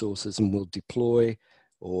custom resources and will deploy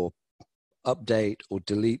or update or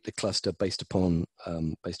delete the cluster based upon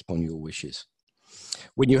your wishes.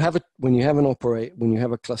 When you have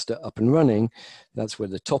a cluster up and running, that's where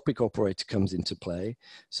the topic operator comes into play.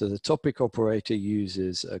 So the topic operator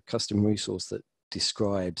uses a custom resource that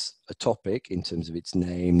describes a topic in terms of its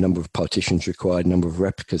name, number of partitions required, number of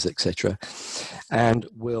replicas, etc., and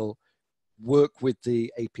will work with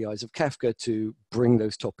the APIs of Kafka to bring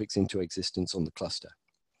those topics into existence on the cluster.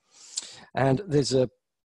 And there's a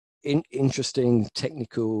interesting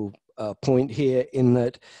technical point here in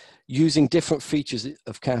that using different features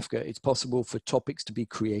of Kafka, it's possible for topics to be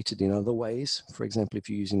created in other ways. For example, if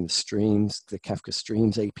you're using the streams, the Kafka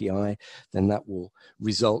Streams API, then that will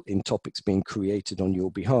result in topics being created on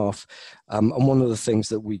your behalf. And one of the things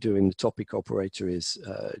that we do in the topic operator is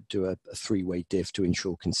do a three-way diff to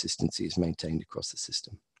ensure consistency is maintained across the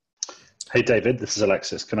system. Hey, David, this is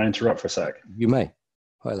Alexis. Can I interrupt for a sec? You may.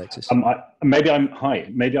 Hi, Alexis. Maybe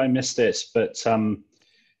I missed this, but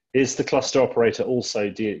is the cluster operator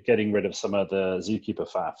also getting rid of some of the zookeeper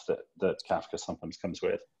faff that Kafka sometimes comes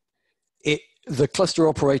with? The cluster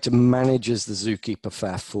operator manages the zookeeper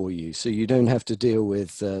faff for you, so you don't have to deal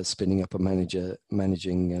with spinning up a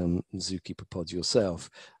managing zookeeper pods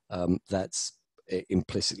yourself. That's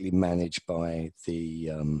implicitly managed by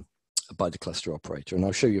the cluster operator, and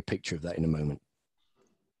I'll show you a picture of that in a moment.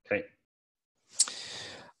 Okay.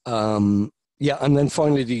 Yeah, and then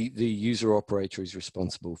finally, the user operator is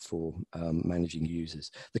responsible for managing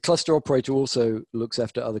users. The cluster operator also looks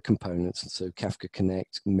after other components, so Kafka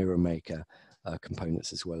Connect, Mirror Maker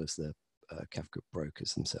components, as well as the Kafka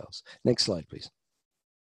brokers themselves. Next slide, please.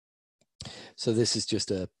 So this is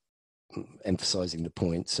just emphasizing the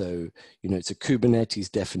point. So, it's a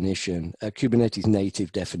Kubernetes definition, a Kubernetes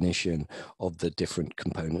native definition of the different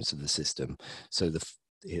components of the system. So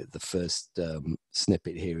the first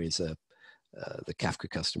snippet here is the Kafka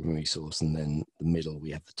customer resource, and then the middle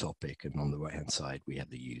we have the topic, and on the right hand side we have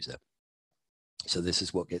the user. So this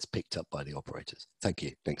is what gets picked up by the operators. Thank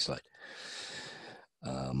you. Next slide.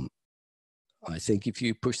 I think if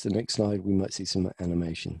you push the next slide, we might see some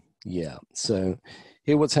animation. Yeah, so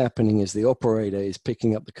here what's happening is the operator is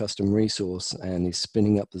picking up the custom resource and is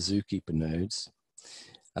spinning up the zookeeper nodes,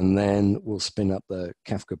 and then we'll spin up the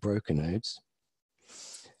Kafka broker nodes.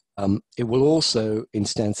 It will also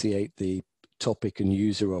instantiate the topic and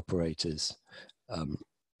user operators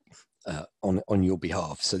on your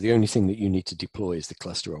behalf. So the only thing that you need to deploy is the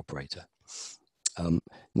cluster operator.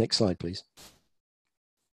 Next slide, please.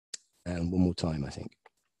 And one more time, I think.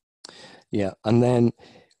 Yeah, and then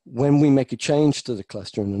when we make a change to the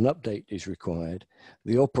cluster and an update is required,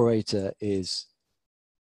 the operator is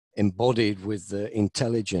embodied with the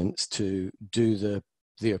intelligence to do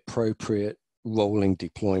the appropriate rolling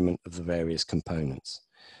deployment of the various components.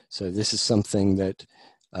 So this is something that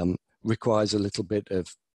requires a little bit of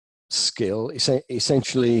skill.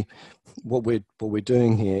 Essentially, what we're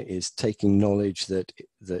doing here is taking knowledge that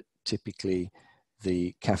typically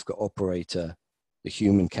the Kafka operator, the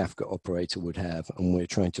human Kafka operator would have, and we're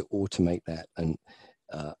trying to automate that and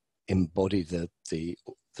embody the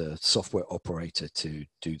software operator to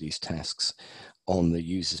do these tasks on the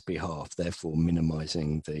user's behalf, therefore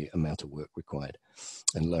minimizing the amount of work required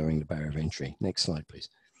and lowering the barrier of entry. Next slide, please.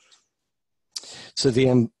 So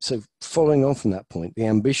so following on from that point, the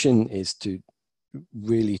ambition is to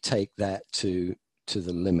really take that to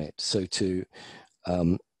the limit. So to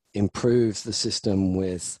improve the system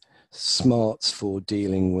with smarts for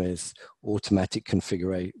dealing with automatic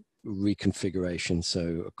reconfiguration.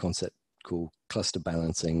 So a concept called cluster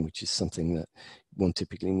balancing, which is something that one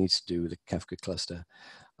typically needs to do with a Kafka cluster,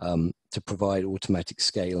 to provide automatic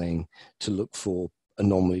scaling, to look for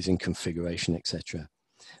anomalies in configuration, etc.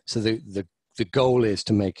 So the goal is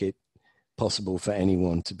to make it possible for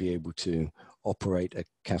anyone to be able to operate a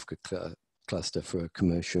Kafka cluster for a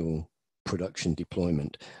commercial production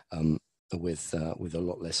deployment with a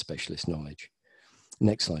lot less specialist knowledge.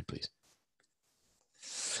 Next slide, please.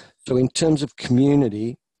 So in terms of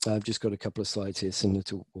community, I've just got a couple of slides here similar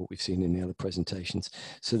to what we've seen in the other presentations.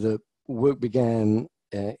 So the work began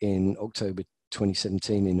in October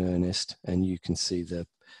 2017 in earnest, and you can see the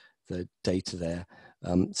data there.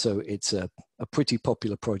 So it's a pretty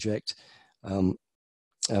popular project, and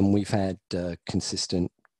we've had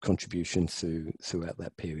consistent contribution throughout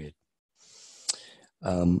that period.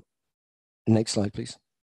 Next slide, please.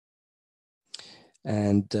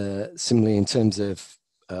 And similarly, in terms of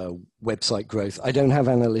website growth, I don't have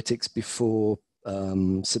analytics before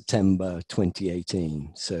September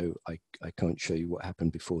 2018, so I can't show you what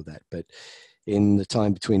happened before that. But in the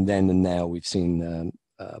time between then and now, we've seen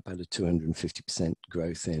about a 250%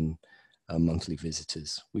 growth in monthly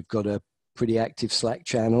visitors. We've got a pretty active Slack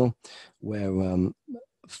channel where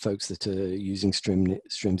folks that are using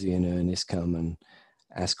Strimzy in earnest come and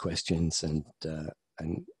ask questions and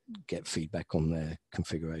get feedback on their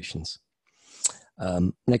configurations.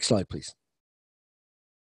 Next slide, please.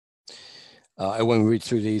 I won't read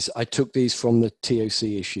through these. I took these from the TOC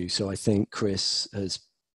issue, so I think Chris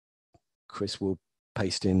will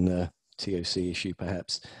paste in the TOC issue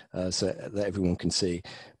perhaps, so that everyone can see.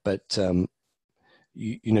 But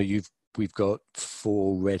we've got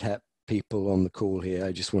 4 Red Hat people on the call here.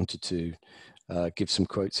 I just wanted to give some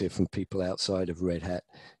quotes here from people outside of Red Hat,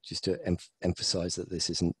 just to emphasize that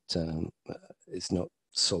this isn't it's not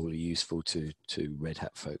solely useful to Red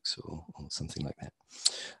Hat folks or something like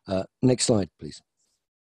that. Next slide, please.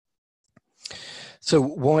 So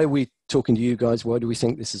why are we talking to you guys? Why do we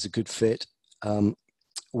think this is a good fit?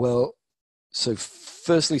 Well, so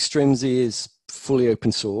firstly, Strimzy is fully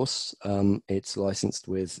open source. It's licensed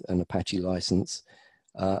with an Apache license,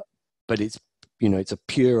 but it's a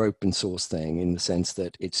pure open source thing in the sense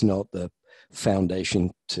that it's not the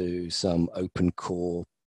foundation to some open core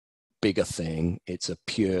bigger thing. It's a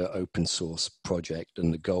pure open source project,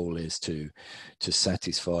 and the goal is to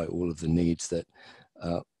satisfy all of the needs that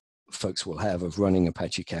folks will have of running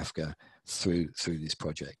Apache Kafka through this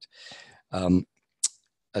project.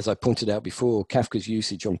 As I pointed out before, Kafka's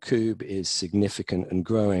usage on Kube is significant and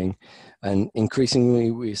growing, and increasingly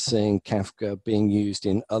we're seeing Kafka being used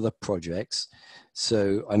in other projects.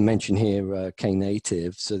 So I mentioned here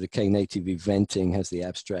Knative. So the Knative eventing has the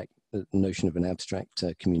notion of an abstract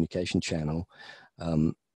communication channel.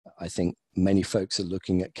 I think many folks are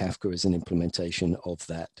looking at Kafka as an implementation of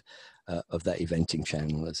that eventing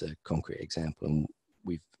channel as a concrete example, and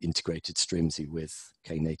we've integrated Strimzy with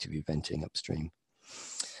Knative eventing upstream.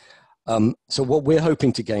 So what we're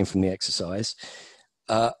hoping to gain from the exercise,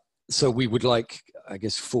 so we would like, I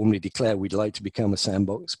guess, formally declare we'd like to become a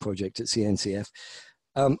sandbox project at CNCF.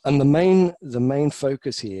 And the main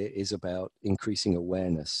focus here is about increasing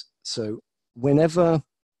awareness. So whenever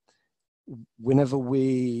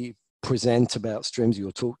we present about Strimzy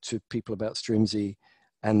or talk to people about Strimzy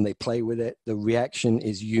and they play with it, the reaction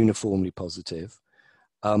is uniformly positive.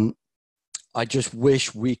 I just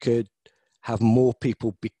wish we could have more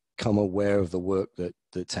people become aware of the work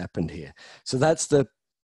that's happened here. So that's the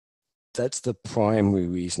primary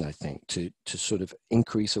reason, I think, to sort of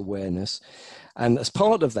increase awareness. And as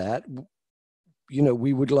part of that,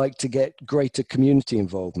 we would like to get greater community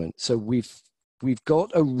involvement. So we've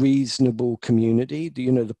got a reasonable community.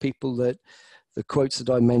 The people the quotes that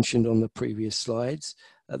I mentioned on the previous slides,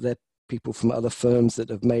 they're people from other firms that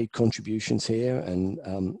have made contributions here.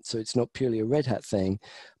 And so it's not purely a Red Hat thing,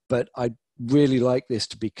 but I'd really like this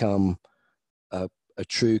to become a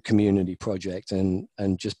true community project and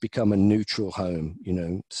just become a neutral home,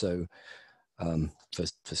 so for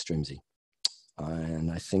Strimzy.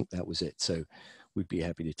 And I think that was it. So we'd be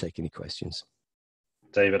happy to take any questions.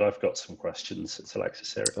 David, I've got some questions. It's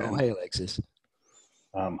Alexis here again. Oh, hey, Alexis.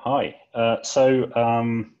 Hi.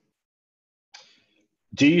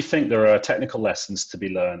 Do you think there are technical lessons to be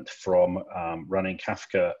learned from running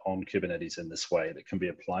Kafka on Kubernetes in this way that can be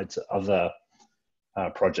applied to other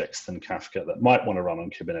projects than Kafka that might want to run on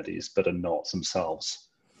Kubernetes but are not themselves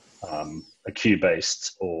a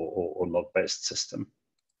queue-based or log-based system?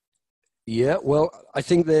 Yeah, well, I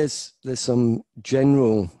think there's some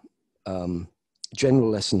general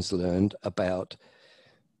lessons learned about,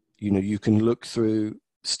 you can look through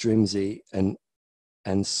Strimzy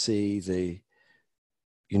and see the,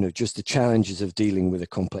 just the challenges of dealing with a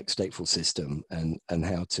complex stateful system and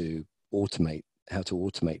how to automate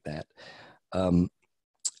that.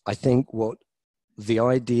 I think what the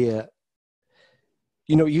idea,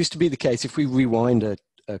 it used to be the case, if we rewind a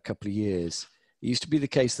couple of years, it used to be the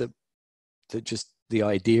case that just the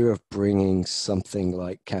idea of bringing something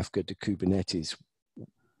like Kafka to Kubernetes,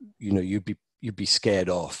 you'd be scared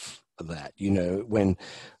off of that. When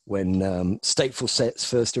stateful sets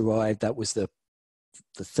first arrived, that was the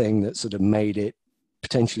the thing that sort of made it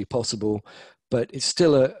potentially possible, but it's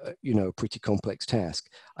still a pretty complex task.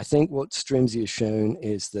 I think what Strimsy has shown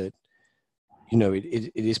is that,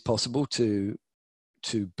 it is possible to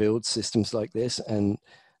build systems like this, and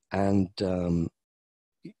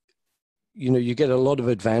you get a lot of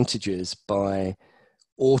advantages by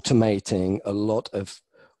automating a lot of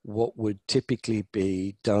what would typically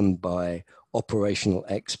be done by operational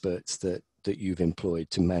experts that you've employed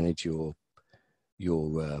to manage your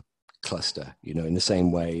cluster, in the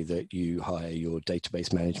same way that you hire your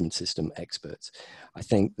database management system experts. I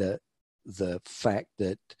think that the fact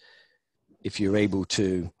that if you're able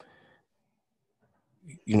to,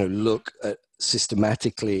 look at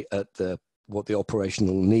systematically at what the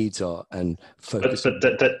operational needs are and focus.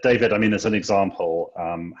 But David, I mean, as an example,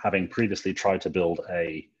 having previously tried to build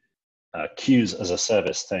a queues as a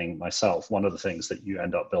service thing myself, one of the things that you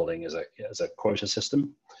end up building is a quota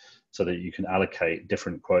system, so that you can allocate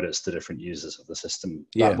different quotas to different users of the system.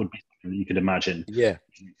 Yeah. That would be something you could imagine. Yeah,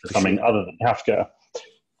 for something other than Kafka.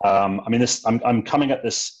 I mean, I'm coming at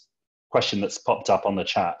this question that's popped up on the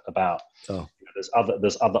chat about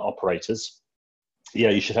there's other operators. Yeah,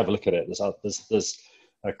 you should have a look at it. There's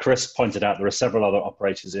Chris pointed out there are several other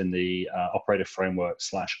operators in the operator framework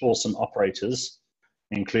 / awesome operators,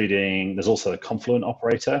 including there's also a Confluent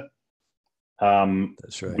operator.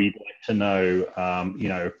 That's right. We'd like to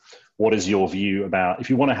know, what is your view about, if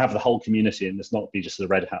you want to have the whole community and this not be just a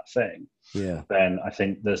Red Hat thing, then I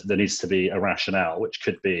think there needs to be a rationale, which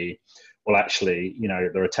could be, well, actually,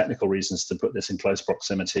 there are technical reasons to put this in close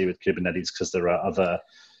proximity with Kubernetes because there are other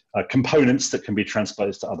components that can be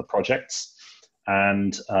transposed to other projects.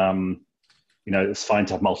 And, it's fine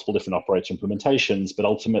to have multiple different operator implementations, but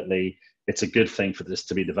ultimately it's a good thing for this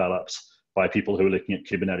to be developed by people who are looking at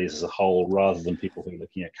Kubernetes as a whole rather than people who are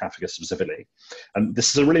looking at Kafka specifically. And this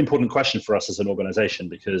is a really important question for us as an organization,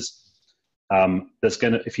 because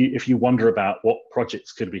if you wonder about what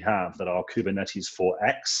projects could we have that are Kubernetes for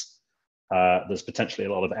X, there's potentially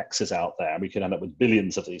a lot of X's out there, and we could end up with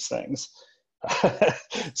billions of these things.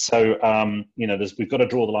 So, we've got to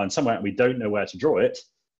draw the line somewhere, and we don't know where to draw it.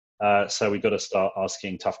 So we've got to start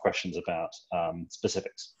asking tough questions about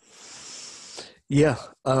specifics. Yeah,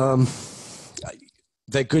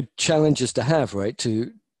 they're good challenges to have, right?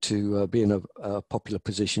 To be in a popular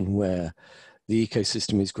position where the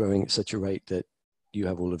ecosystem is growing at such a rate that you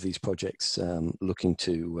have all of these projects looking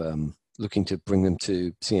to bring them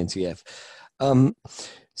to CNCF.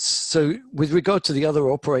 So with regard to the other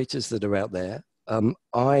operators that are out there,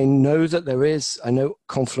 I know that I know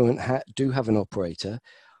Confluent do have an operator.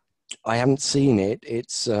 I haven't seen it.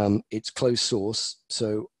 It's closed source,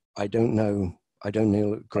 so I don't know a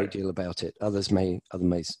great deal about it. Others may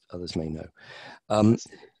know.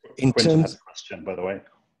 In Quinton terms, has a question, by the way.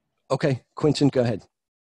 Okay, Quinton, go ahead.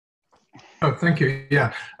 Oh, thank you.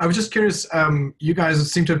 Yeah, I was just curious. You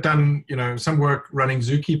guys seem to have done, some work running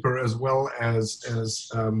Zookeeper as well as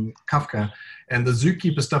Kafka, and the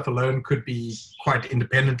Zookeeper stuff alone could be quite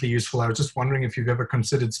independently useful. I was just wondering if you've ever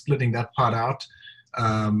considered splitting that part out,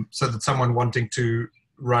 so that someone wanting to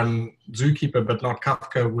run Zookeeper but not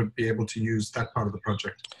Kafka would be able to use that part of the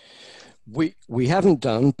project. We haven't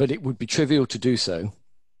done, but it would be trivial to do so.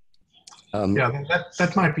 Yeah,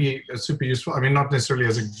 that might be super useful. I mean, not necessarily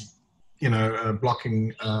as a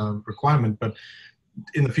blocking requirement, but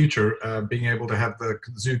in the future, being able to have the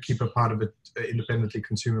Zookeeper part of it independently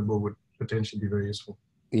consumable would potentially be very useful.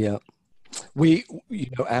 Yeah,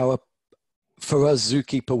 for us,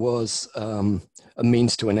 Zookeeper was a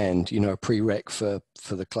means to an end, a prereq for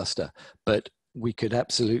the cluster. But we could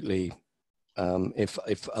absolutely,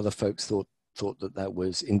 if other folks thought that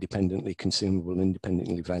was independently consumable,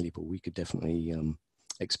 independently valuable, we could definitely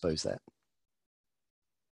expose that.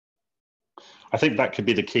 I think that could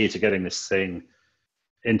be the key to getting this thing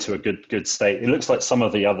into a good state. It looks like some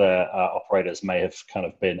of the other operators may have kind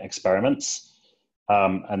of been experiments,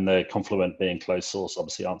 and the Confluent being closed source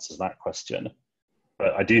obviously answers that question.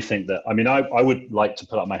 But I do think that, I would like to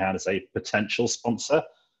put up my hand as a potential sponsor,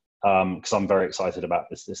 because I'm very excited about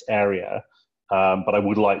this area. But I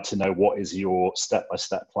would like to know, what is your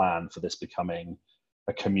step-by-step plan for this becoming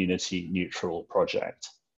a community-neutral project,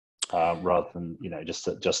 rather than just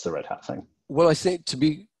the Red Hat thing? Well, I think to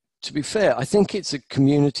be fair, I think it's a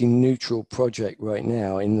community-neutral project right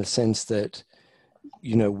now, in the sense that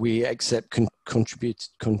we accept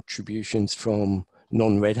contributions from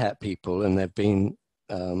non-Red Hat people, and there've been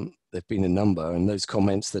a number. And those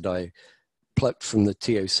comments that I plucked from the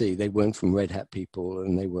TOC, they weren't from Red Hat people,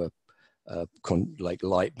 and they were like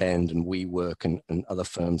Lightbend and WeWork and other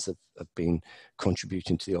firms that have been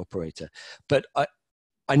contributing to the operator. But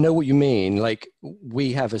I know what you mean. Like,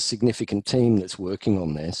 we have a significant team that's working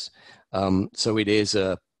on this. So it is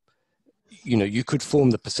a, you know, you could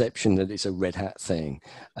form the perception that it's a Red Hat thing.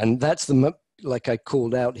 And that's the, like I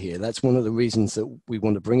called out here, that's one of the reasons that we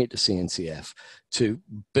want to bring it to CNCF, to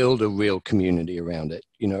build a real community around it.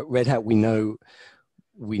 You know, at Red Hat, we know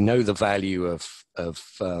the value of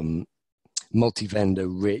multi-vendor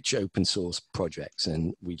rich open source projects,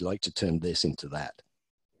 and we'd like to turn this into that.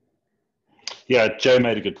 Yeah, Joe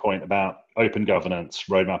made a good point about open governance,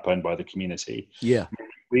 roadmap owned by the community. Yeah.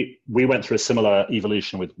 We went through a similar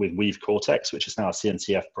evolution with Weave Cortex, which is now a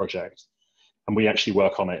CNCF project. And we actually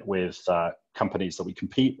work on it with companies that we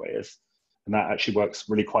compete with. And that actually works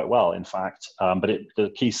really quite well, in fact. But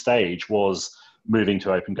the key stage was moving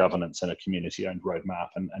to open governance and a community-owned roadmap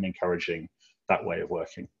and encouraging that way of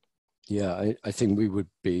working. Yeah, I think we would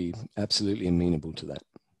be absolutely amenable to that.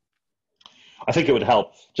 I think it would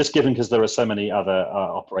help, just given because there are so many other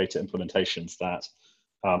operator implementations that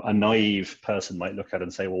a naive person might look at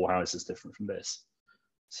and say, well, how is this different from this?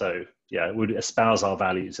 So yeah, it would espouse our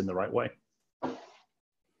values in the right way.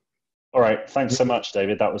 All right, thanks so much,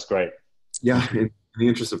 David. That was great. Yeah, in the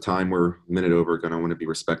interest of time, we're a minute over. I want to be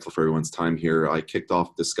respectful for everyone's time here. I kicked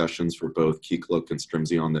off discussions for both KeyCloak and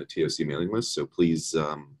Strimzy on the TOC mailing list, so please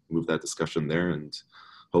move that discussion there, and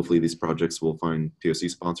hopefully these projects will find POC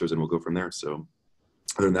sponsors and we'll go from there. So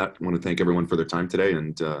other than that, I want to thank everyone for their time today,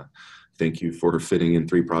 and thank you for fitting in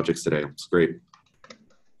 3 projects today. It's great.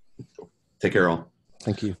 Take care all.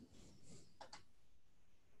 Thank you.